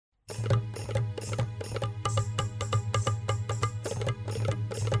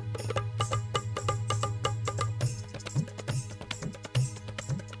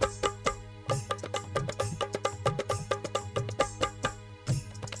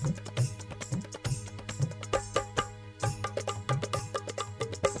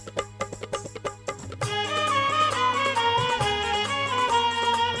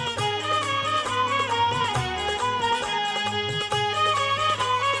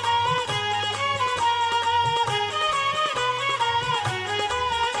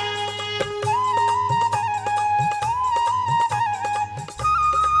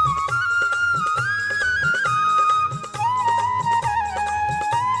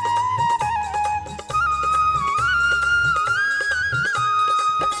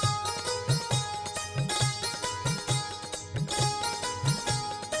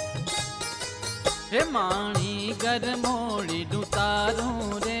हे माणीगर मोडिडु तारू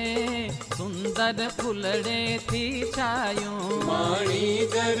रे सुंदर फुलड़े थी छायूं।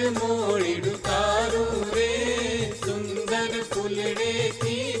 माणीगर मोडिडु तारू रे सुंदर फुलड़े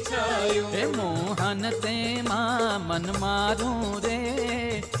थी छायूं। हे मोहन ते मां मन मारूं रे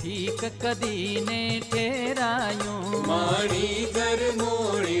ठीक कदी ने ठेरायूं। माणीगर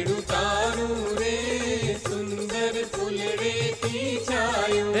मोडिडु तारू रे सुंदर फुलड़े थी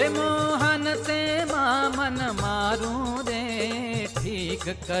छायूं। हे मोहन ते मन मारूं रे ठीक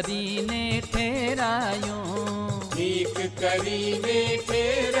करीने ठेरायूं। ठीक करीने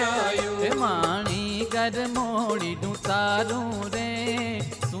ठेरायूं। हे माणीगर मोडिडु तारू रे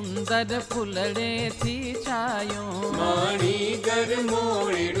सुंदर फुलड़े थी छायूं। माणीगर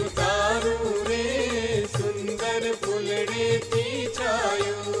मोडिडु तारू रे सुंदर फुलड़े थी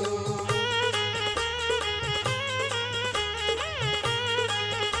छायूं।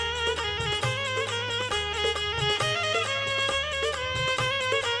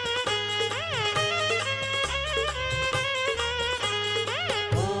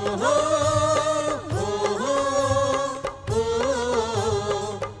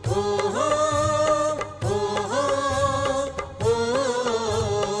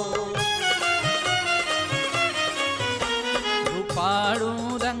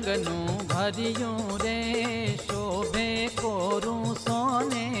 भरियूं रे शोभे कोरू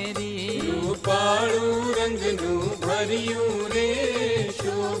सोनेरी। रूपाळू रंगनू भरियूं रे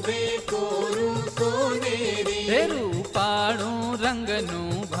शोभे कोरू सोनेरी। हे रूपाळू रंगनू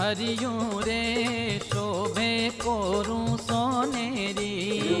भरियूं रे शोभे कोरू सोनेरी।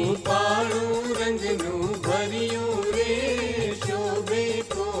 रूपाळू रंगनू भरियूं रे शोभे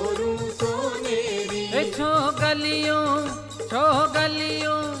कोरू सोनेरी। छो गलियों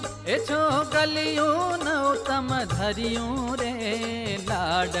छो गलियों नौतम धरियूं रे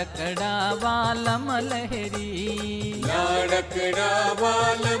लाडकड़ा वालम लहरी। लाडकड़ा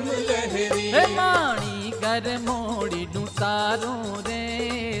वालम लहरी। हे माणीगर मोडिडु तारू रे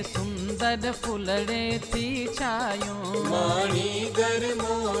सुंदर फुलड़े थी छायूं। माणीगर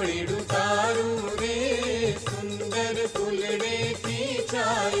मोडिडु तारू रे सुंदर फुलड़े थी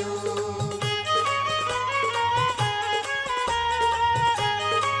छायूं।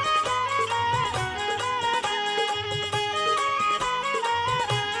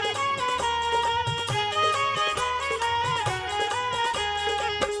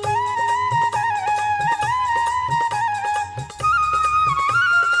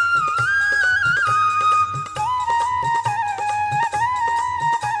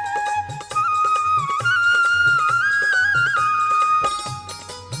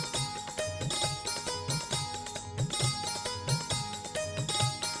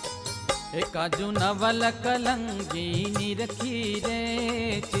 काजू नवल कलंगी निरखी रे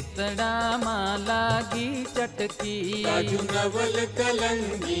चितड़ा माला गी चटकी। काजू नवल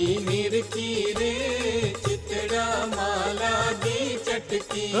कलंगी निरखी रे चितड़ा माला गी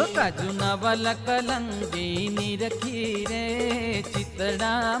चटकी। काजू नवल कलंगी निरखी रे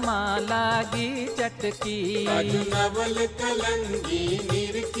चितड़ा माला गी चटकी। काजू नवल कलंगी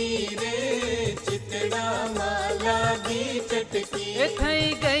निरखी रे चितड़ा माला गी चटकी।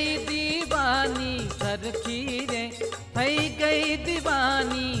 थई गई दीवानी सरखी रे थई गई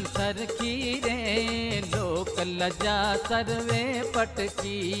दीवानी सरखी रे लोक लजा सर्वे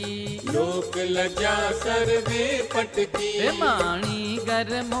पटकी। लोक लजा सर्वे पटकी।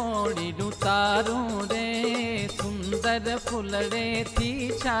 माणीगर मोडिडु तारू रे सुंदर फुलड़े थी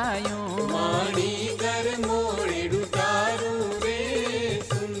छायूं। माणीगर मोडिडु तारू रे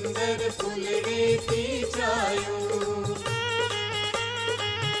सुंदर फुलड़े थी छायूं।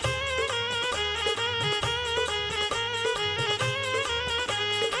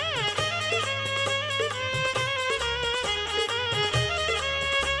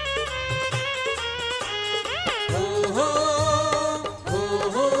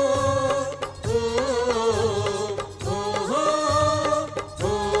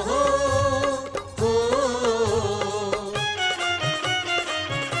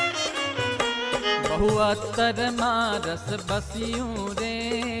 बहु अतर मारस बसियूं रे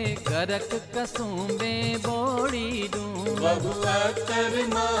गरक कसुंबे बोड़ी दूं बहु अतर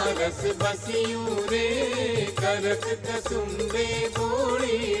मारस बसियूं रे गरक कसुंबे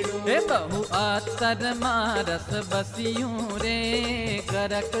बोड़ीड़ू हे बहु अतर मारस बसियूं रे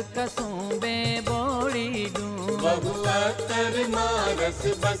गरक कसुंबे बोड़ी दूं बहु अतर मारस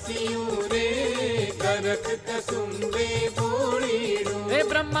बसियूं रे गरक कसुंबे बोड़ीड़ू हे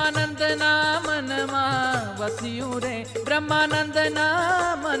ब्रह्मानंद ना मन मां वसियूं रे ब्रह्मानंद ना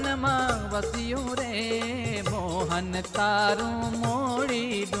मन मां वसियूं रे मोहन तारू मोड़ी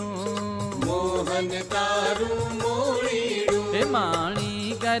दूं मोहन तारू मोड़ीड़ू हे माणी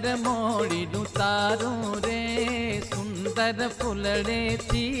गर मोड़ी दूं तारू रे सुंदर फुलड़े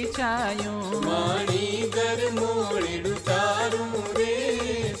थी छायूं माणी गर मोड़ीड़ू तारू रे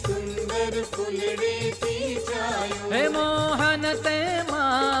सुंदर फुलड़े थी छायूं हे मोहन ते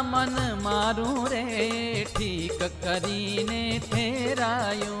मां मन मारूं रे ठीक करीने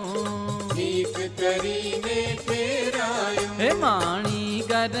ठहरायूं ठीक करीने ठहरायूं हे माणी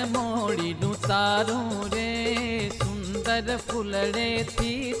गर मोड़ी दूं तारूं रे सुंदर फुलड़े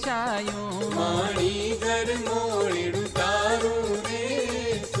थी छायूं माणी गर मोड़ीड़ू तारू रे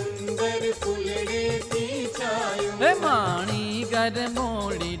सुंदर फुलड़े थी छायूं हे माणी गर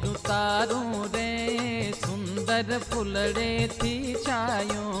मोड़ी दूं तारूं रे सुंदर फुलड़े थी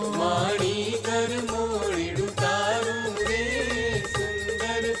छायूं माणी गर मोड़ीड़ू तारू रे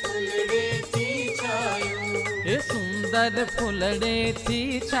सुंदर फुलड़े थी छायूं हे सुंदर फुलड़े थी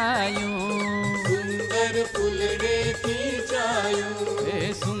छायूं सुंदर फुलड़े थी छायूं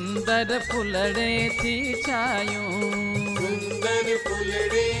हे सुंदर फुलड़े थी छायूं सुंदर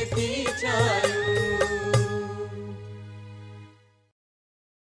फुलड़े थी